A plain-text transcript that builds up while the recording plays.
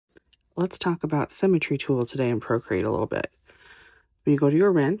let's talk about Symmetry tool today in Procreate a little bit. You go to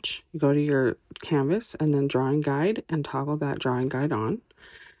your wrench, you go to your canvas, and then drawing guide, and toggle that drawing guide on.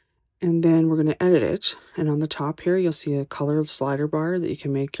 And then we're going to edit it. And on the top here, you'll see a color slider bar that you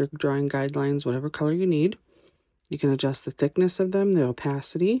can make your drawing guidelines whatever color you need. You can adjust the thickness of them, the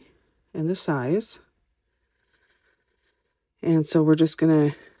opacity, and the size. And so we're just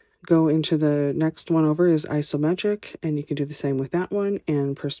going to go into the next one over is isometric, and you can do the same with that one.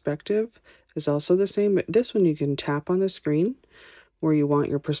 And perspective is also the same, but this one you can tap on the screen where you want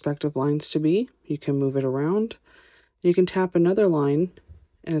your perspective lines to be. You can move it around. You can tap another line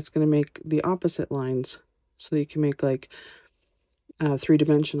and it's going to make the opposite lines so that you can make like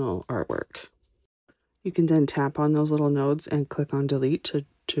three-dimensional artwork. You can then tap on those little nodes and click on delete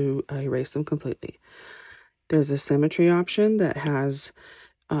to erase them completely. There's a symmetry option that has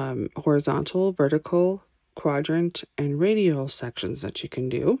horizontal, vertical, quadrant, and radial sections that you can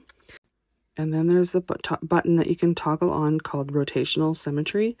do. And then there's the button that you can toggle on called rotational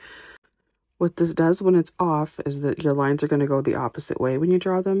symmetry. What this does when it's off is that your lines are going to go the opposite way when you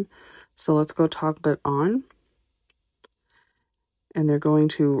draw them. So let's go toggle it on. And they're going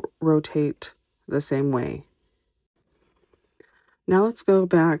to rotate the same way. Now let's go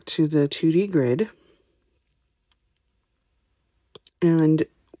back to the 2D grid. And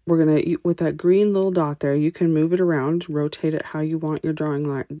we're going to, with that green little dot there, you can move it around, rotate it how you want your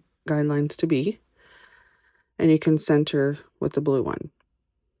drawing guidelines to be. And you can center with the blue one.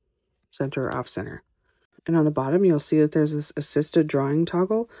 Center or off center. And on the bottom, you'll see that there's this assisted drawing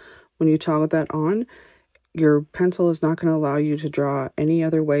toggle. When you toggle that on, your pencil is not going to allow you to draw any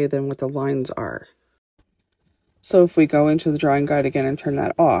other way than what the lines are. So if we go into the drawing guide again and turn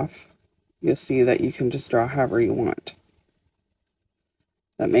that off, you'll see that you can just draw however you want.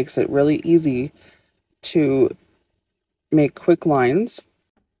 That makes it really easy to make quick lines.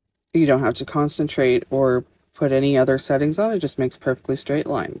 You don't have to concentrate or put any other settings on. It just makes perfectly straight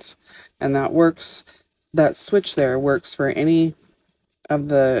lines. And that works, that switch there works for any of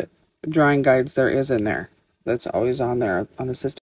the drawing guides there is in there. That's always on there on a system.